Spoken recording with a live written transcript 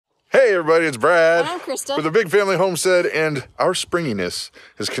Hey everybody, it's Brad. And I'm Christa. With the Big Family Homestead, and our springiness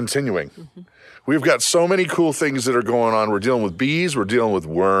is continuing. We've got so many cool things that are going on. We're dealing with bees, we're dealing with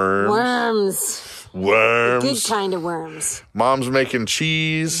worms. Worms. Good kind of worms. Mom's making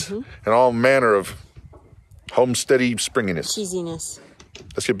cheese and all manner of homesteady springiness. Cheesiness.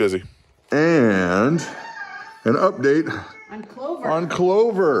 Let's get busy. And an update on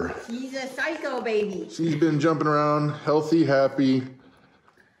Clover. She's a psycho baby. She's been jumping around, healthy, happy.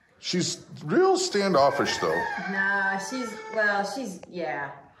 She's real standoffish though. Nah, yeah.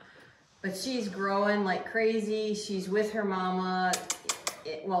 But she's growing like crazy. She's with her mama.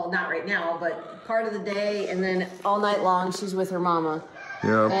 Well, not right now, but part of the day, and then all night long she's with her mama.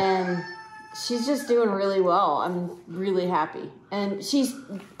 Yeah. And she's just doing really well. I'm really happy. And she's,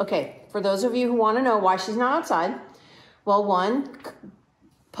 okay, for those of you who want to know why she's not outside, well, one,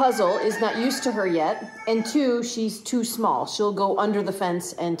 Puzzle is not used to her yet, and two, she's too small. She'll go under the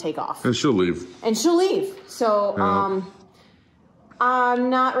fence and take off. And she'll leave. So, I'm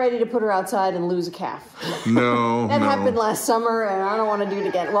not ready to put her outside and lose a calf. No, That happened last summer, and I don't want to do it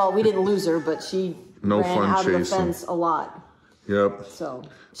again. Well, we didn't lose her, but she ran out of the fence a lot. Yep. So,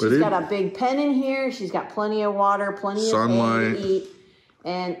 she's got a big pen in here. She's got plenty of water, plenty of hay to eat.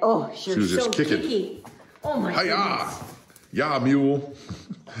 And, oh, she's so kicky. Oh, my goodness. Yeah, mule.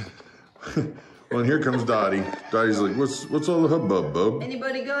 Well, and here comes Dottie. Dottie's like, what's all the hubbub, bub?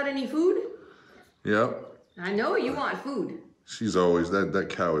 Anybody got any food? Yep. I know you want food. She's always, that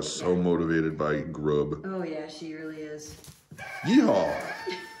cow is so motivated by grub. Oh, yeah, she really is. Yeehaw.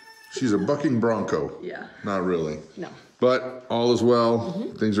 She's a bucking bronco. Yeah. Not really. No. But all is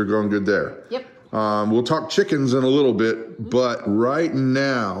well. Things are going good there. Yep. We'll talk chickens in a little bit, but right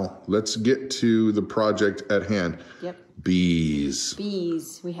now, let's get to the project at hand. Yep. Bees.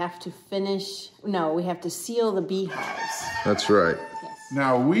 Bees. We have to we have to seal the beehives. That's right. Yes.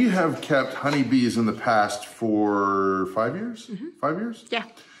 Now, we have kept honeybees in the past for 5 years? 5 years? Yeah.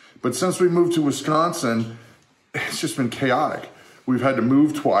 But since we moved to Wisconsin, it's just been chaotic. We've had to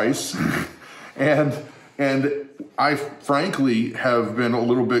move twice, and I frankly have been a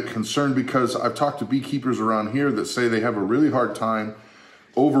little bit concerned because I've talked to beekeepers around here that say they have a really hard time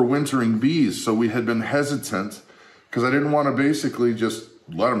overwintering bees. So we had been hesitant because I didn't want to basically just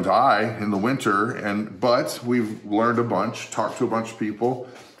let them die in the winter. But we've learned a bunch, talked to a bunch of people,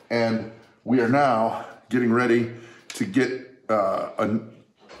 and we are now getting ready to get 2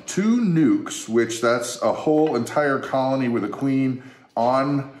 nukes, which that's a whole entire colony with a queen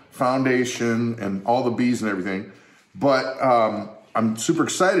on foundation and all the bees and everything. But I'm super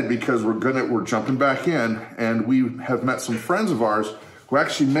excited because we're jumping back in, and we have met some friends of ours who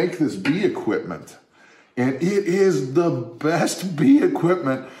actually make this bee equipment. And it is the best bee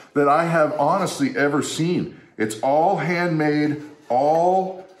equipment that I have honestly ever seen. It's all handmade,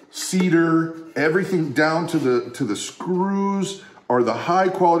 all cedar, everything down to the screws are the high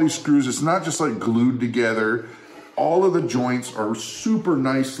quality screws. It's not just like glued together. All of the joints are super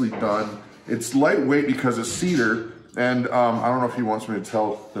nicely done. It's lightweight because it's cedar. And I don't know if he wants me to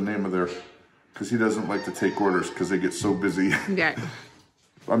tell the name of because he doesn't like to take orders because they get so busy. Yeah.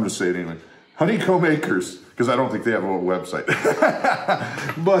 I'm going to say it anyway. Honeycomb Acres, because I don't think they have a website.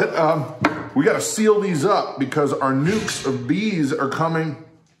 But we got to seal these up because our nukes of bees are coming.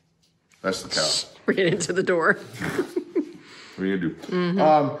 That's the cow. Bring it into the door. What are you gonna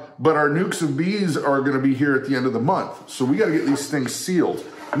do? But our nukes of bees are going to be here at the end of the month. So we got to get these things sealed.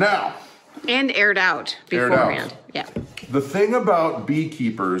 Now. And aired out beforehand. Yeah. The thing about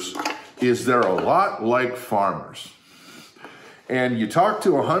beekeepers is they're a lot like farmers. And you talk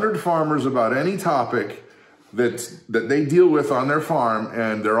to 100 farmers about any topic that they deal with on their farm,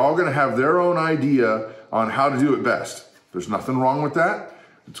 and they're all going to have their own idea on how to do it best. There's nothing wrong with that.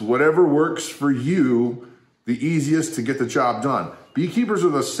 It's whatever works for you, the easiest to get the job done. Beekeepers are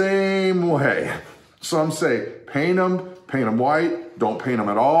the same way. Some say paint them white, don't paint them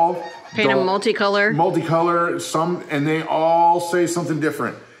at all. Paint them multicolor. Multicolor, and they all say something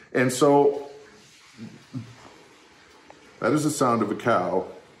different. And so that is the sound of a cow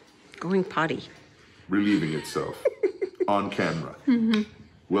going potty, relieving itself on camera.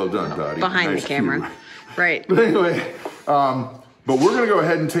 Well done, Dottie. Behind the camera. Right. But anyway, but we're going to go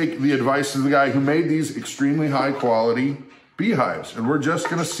ahead and take the advice of the guy who made these extremely high quality beehives, and we're just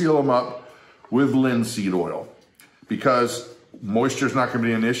going to seal them up with linseed oil because moisture is not going to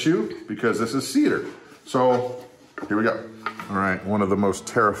be an issue because this is cedar. So here we go. All right, one of the most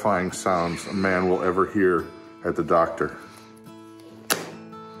terrifying sounds a man will ever hear at the doctor.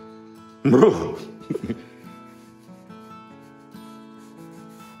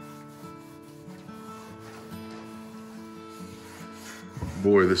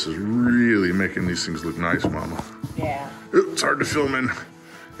 Boy, this is really making these things look nice, Mama. Yeah. Ooh, it's hard to film in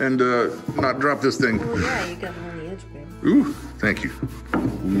and not drop this thing. Oh, yeah, you got them on the edge, babe. Ooh, thank you.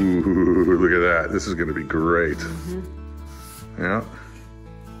 Ooh, look at that. This is gonna be great. Yeah.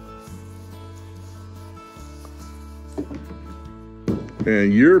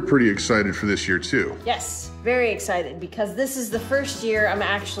 And you're pretty excited for this year too. Yes, very excited because this is the first year I'm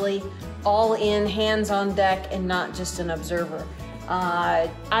actually all in, hands on deck, and not just an observer.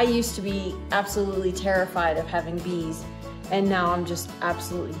 I used to be absolutely terrified of having bees, and now I'm just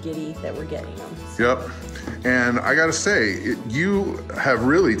absolutely giddy that we're getting them. Yep. And I gotta say, you have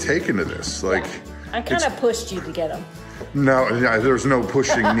really taken to this. Like, yeah. I kind of pushed you to get them. No, yeah, there's no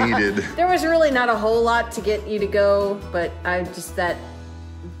pushing needed. There was really not a whole lot to get you to go, but I just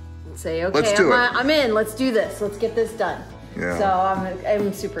say, okay, I'm in, let's do this. Let's get this done. Yeah. So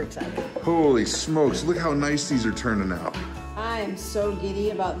I'm super excited. Holy smokes, look how nice these are turning out. I am so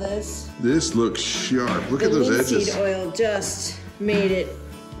giddy about this. This looks sharp. Look at those edges. The linseed oil just made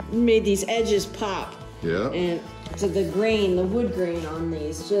these edges pop. Yeah. And so the wood grain on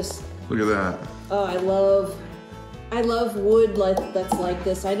these just. Look at that. Oh, I love wood that's like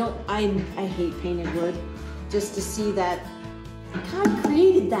this. I hate painted wood. Just to see that, God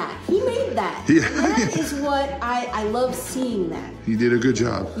created that. He made that. Yeah. That is what I love seeing that. You did a good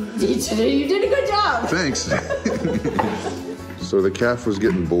job. You did a good job. Thanks. So the calf was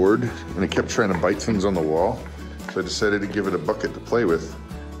getting bored and it kept trying to bite things on the wall. So I decided to give it a bucket to play with.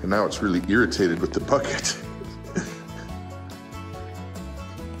 And now it's really irritated with the bucket.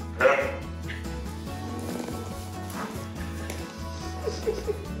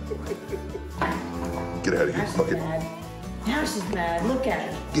 Get out of here, bucket. Now she's mad. Look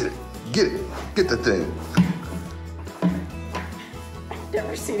at her. Get it. Get it. Get the thing. I've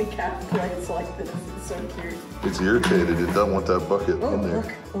never seen a cat play like this. It's so cute. It's irritated. It doesn't want that bucket in there.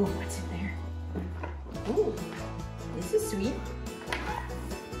 Look. Oh, what's in there? Oh, this is sweet.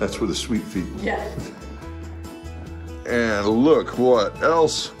 That's for the sweet feet. Yeah. And look what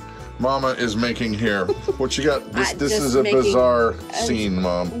else Mama is making here. What you got? This is a bizarre scene,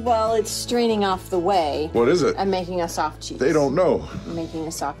 Mom. Well, it's straining off the whey. What is it? I'm making a soft cheese. They don't know. I'm making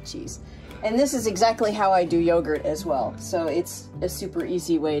a soft cheese. And this is exactly how I do yogurt as well. So it's a super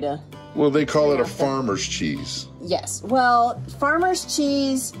easy way to... Well, they call it a farmer's cheese. Yes. Well, farmer's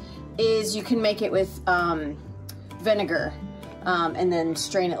cheese is, you can make it with vinegar and then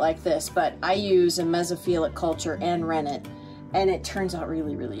strain it like this. But I use a mesophilic culture and rennet. And it turns out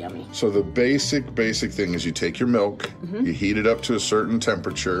really, really yummy. So the basic thing is you take your milk, you heat it up to a certain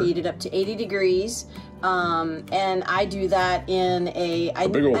temperature. Heat it up to 80 degrees. And I do that in a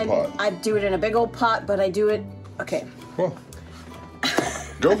big old pot. I do it in a big old pot, but I do it, okay. Well,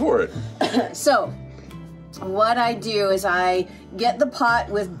 go for it. So, what I do is I get the pot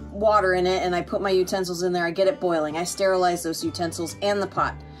with water in it and I put my utensils in there. I get it boiling. I sterilize those utensils and the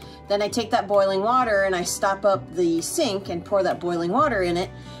pot. Then I take that boiling water and I stop up the sink and pour that boiling water in it.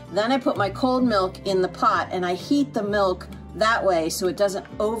 Then I put my cold milk in the pot and I heat the milk that way so it doesn't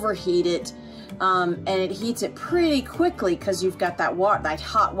overheat it. And it heats it pretty quickly because you've got that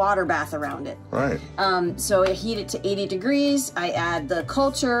hot water bath around it. Right. So I heat it to 80 degrees. I add the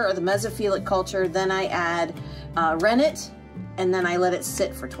culture or the mesophilic culture. Then I add rennet and then I let it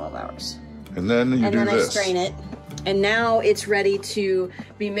sit for 12 hours. And then you do this. I strain it. And now it's ready to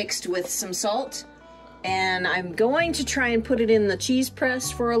be mixed with some salt. And I'm going to try and put it in the cheese press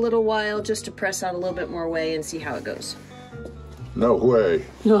for a little while just to press out a little bit more whey and see how it goes. No way.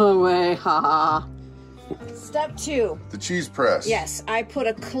 No way, haha. Step 2. The cheese press. Yes, I put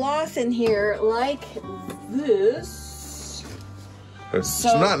a cloth in here like this. It's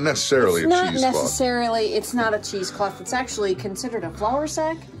not necessarily a cheesecloth. It's not a cheesecloth. It's actually considered a flour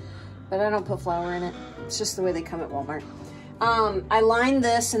sack, but I don't put flour in it. It's just the way they come at Walmart. I line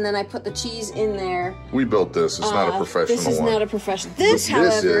this and then I put the cheese in there. We built this. It's not a professional one. This is not a professional. This,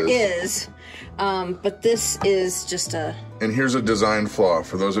 however, is. But this is just a... And here's a design flaw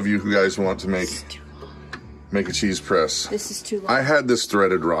for those of you who guys want to make a cheese press. This is too long. I had this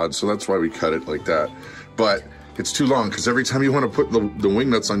threaded rod, so that's why we cut it like that. But it's too long because every time you want to put the wing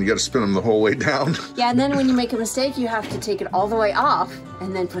nuts on, you got to spin them the whole way down. Yeah, and then when you make a mistake, you have to take it all the way off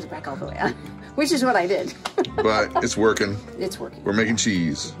and then put it back all the way on, which is what I did. But it's working. It's working. We're making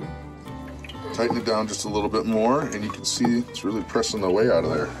cheese. Tighten it down just a little bit more, and you can see it's really pressing the whey out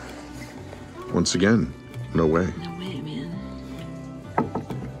of there. Once again, no way. No way, man.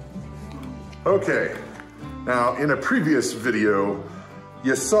 Okay, now in a previous video,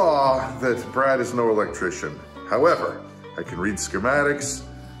 you saw that Brad is no electrician. However, I can read schematics,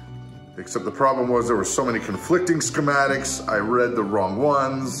 Except the problem was there were so many conflicting schematics. I read the wrong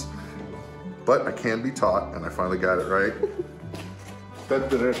ones, but I can be taught, and I finally got it right. Yay!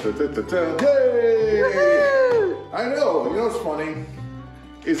 I know, you know what's funny?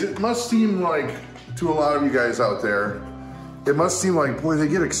 Is it must seem like, to a lot of you guys out there, it must seem like, boy, they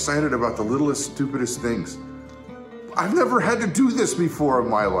get excited about the littlest, stupidest things. I've never had to do this before in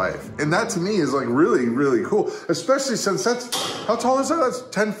my life. And that to me is like really, really cool. Especially since that's, how tall is that? That's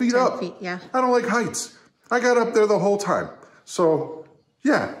 10 feet up. 10 feet, yeah. I don't like heights. I got up there the whole time. So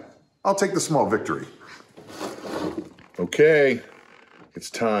yeah, I'll take the small victory. Okay, it's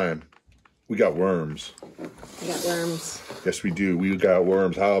time. We got worms. We got worms. Yes, we do. We got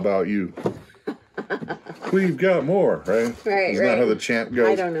worms. How about you? We've got more, right? Right, Isn't that how the chant goes?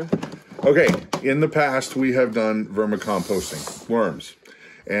 I don't know. Okay, in the past, we have done vermicomposting, worms.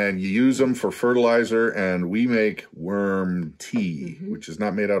 And you use them for fertilizer, and we make worm tea, which is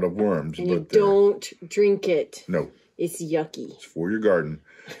not made out of worms. And you don't drink it. No. It's yucky. It's for your garden.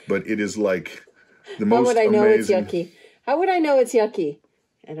 But it is like the most amazing. How would I know it's yucky? How would I know it's yucky?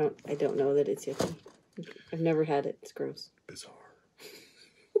 I don't know that it's yucky. I've never had it. It's gross. Bizarre.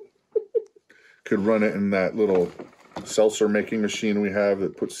 Could run it in that little seltzer making machine we have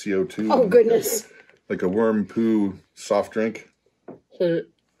that puts CO2. Oh, goodness. Like a worm poo soft drink.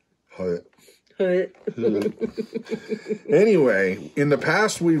 Anyway, in the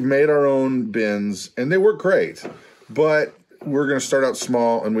past, we've made our own bins, and they work great. But we're going to start out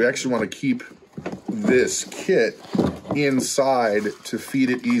small, and we actually want to keep this kit inside to feed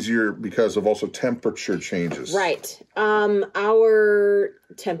it easier because of also temperature changes. Right. Our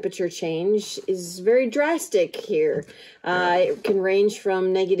temperature change is very drastic here. It can range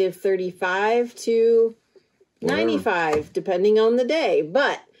from negative 35 to 95, depending on the day.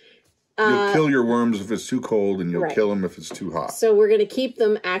 But you'll kill your worms if it's too cold, and you'll kill them if it's too hot. So we're going to keep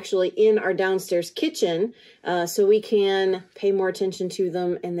them actually in our downstairs kitchen so we can pay more attention to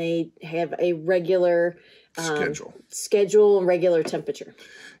them, and they have a regular schedule and regular temperature.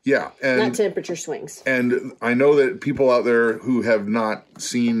 Yeah. And not temperature swings. And I know that people out there who have not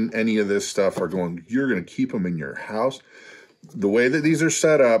seen any of this stuff are going, you're going to keep them in your house? The way that these are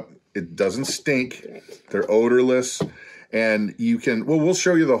set up, it doesn't stink. Right. They're odorless. And you can, well, we'll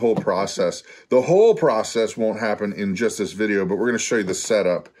show you the whole process. The whole process won't happen in just this video, but we're going to show you the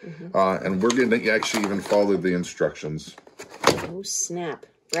setup. And we're going to actually even follow the instructions. Oh, snap.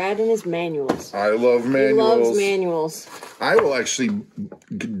 Brad and his manuals. I love manuals. He loves manuals. I will actually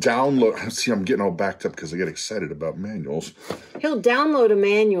download. See, I'm getting all backed up because I get excited about manuals. He'll download a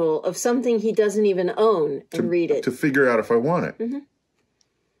manual of something he doesn't even own and read it. To figure out if I want it.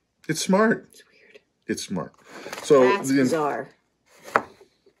 It's smart. It's weird. It's smart. So that's bizarre.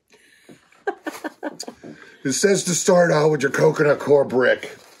 It says to start out with your coconut core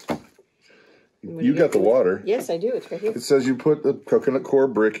brick. You got the water. Yes, I do. It's right here. It says you put the coconut core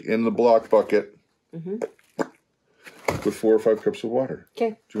brick in the block bucket with 4 or 5 cups of water. Okay.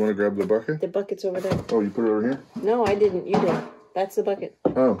 Do you want to grab the bucket? The bucket's over there. Oh, you put it over here? No, I didn't. You did. That's the bucket.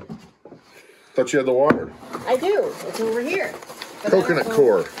 Oh. Thought you had the water. I do. It's over here. Coconut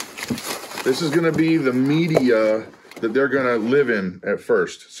core. This is going to be the media that they're going to live in at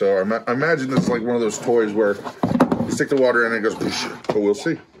first. So I imagine it's like one of those toys where you stick the water in and it goes, but we'll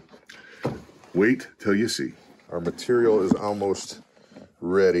see. Wait till you see. Our material is almost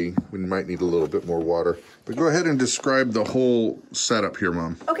ready. We might need a little bit more water. But go ahead and describe the whole setup here,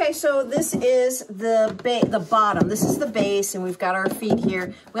 Mom. Okay, so this is the bottom. This is the base, and we've got our feet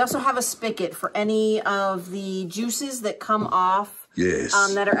here. We also have a spigot for any of the juices that come off. Yes.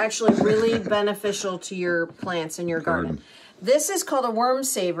 That are actually really beneficial to your plants in your garden. This is called a worm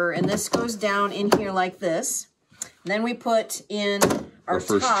saver, and this goes down in here like this. And then we put in our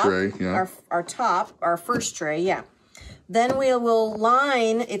first tray, yeah. Our first tray, yeah. Then we will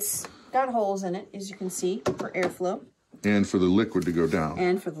line, it's got holes in it, as you can see, for airflow. And for the liquid to go down.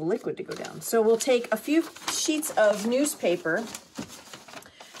 And for the liquid to go down. So we'll take a few sheets of newspaper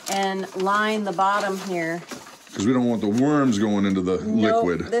and line the bottom here. Because we don't want the worms going into the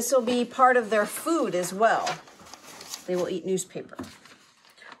liquid. This will be part of their food as well. They will eat newspaper.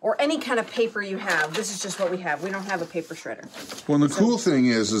 Or any kind of paper you have. This is just what we have. We don't have a paper shredder. Well, the cool thing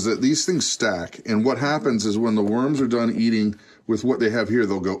is that these things stack. And what happens is when the worms are done eating with what they have here,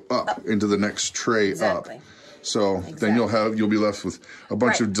 they'll go up into the next tray up. So then you'll be left with a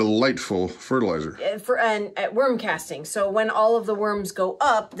bunch of delightful fertilizer. And worm casting. So when all of the worms go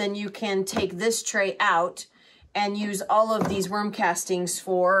up, then you can take this tray out and use all of these worm castings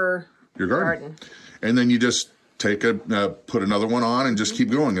for your garden. And then you just take put another one on and just keep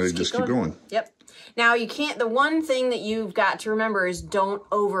going. And they just keep going. Yep. Now you can't, the one thing that you've got to remember is don't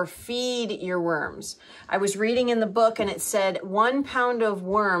overfeed your worms. I was reading in the book and it said 1 pound of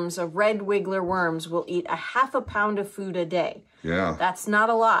worms, of red wiggler worms, will eat a ½ pound of food a day. Yeah. That's not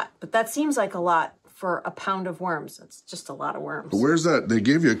a lot, but that seems like a lot for a pound of worms. That's just a lot of worms. But where's that? They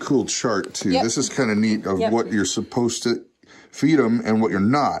gave you a cool chart too. Yep. This is kind of neat of what you're supposed to feed them and what you're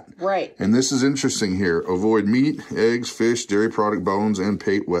not. Right. And this is interesting here. Avoid meat, eggs, fish, dairy product, bones, and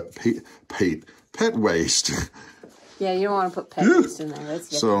pet waste. Yeah, you don't want to put pet waste in there.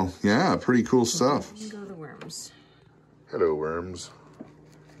 That's so, yeah, pretty cool stuff. Go to worms. Hello, worms.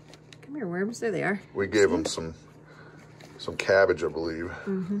 Come here, worms. There they are. We gave them some cabbage, I believe.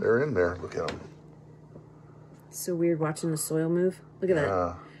 They're in there. Look at them. It's so weird watching the soil move. Look at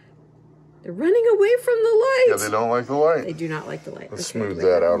that. They're running away from the light. Yeah, they don't like the light. They do not like the light. Let's smooth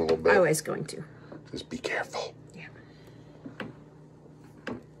that out a little bit. I was going to. Just be careful. Yeah.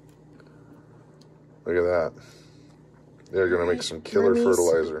 Look at that. They're going to make some killer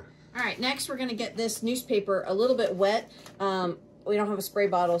fertilizer. All right, next we're going to get this newspaper a little bit wet. We don't have a spray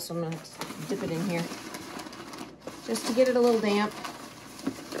bottle, so I'm going to dip it in here. Just to get it a little damp.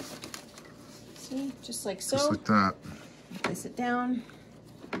 See, just like so. Just like that. Place it down.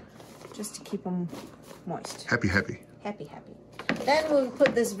 Just to keep them moist. Happy, happy. Happy, happy. Then we'll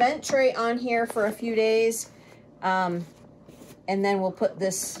put this vent tray on here for a few days. And then we'll put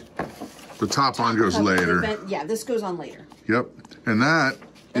this... The top on goes later. Yeah, this goes on later. Yep. And that's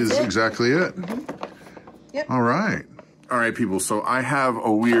exactly it. Yep. All right. All right, people. So I have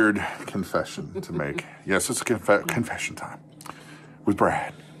a weird confession to make. Yes, it's a confession time with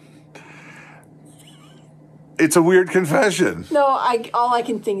Brad. It's a weird confession. No, all I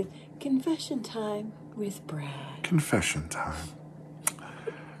can think is confession time with Brad. Confession time.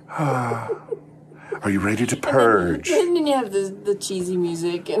 Are you ready to purge? And then you have the cheesy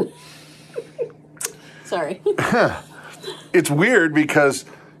music and... Sorry. It's weird because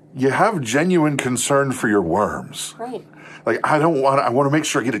you have genuine concern for your worms. Right. Like, I want to make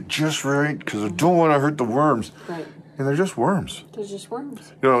sure I get it just right because I don't want to hurt the worms. Right. And they're just worms. They're just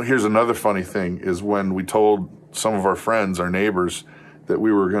worms. You know, here's another funny thing is when we told some of our friends, our neighbors, that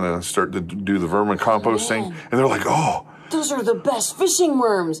we were going to start to do the vermin composting. And they're like, oh. Those are the best fishing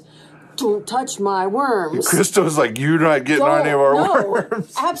worms. Don't touch my worms. Christa was like, you're not getting any of our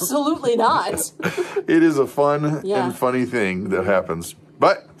worms. Absolutely not. It is a fun and funny thing that happens.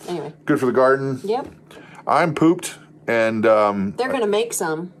 But anyway, good for the garden. Yep. I'm pooped. And they're going to make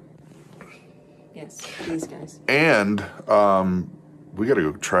some. Yes, these guys. And we got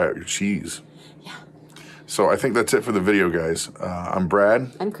to go try out your cheese. Yeah. So I think that's it for the video, guys. I'm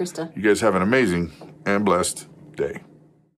Brad. I'm Christa. You guys have an amazing and blessed day.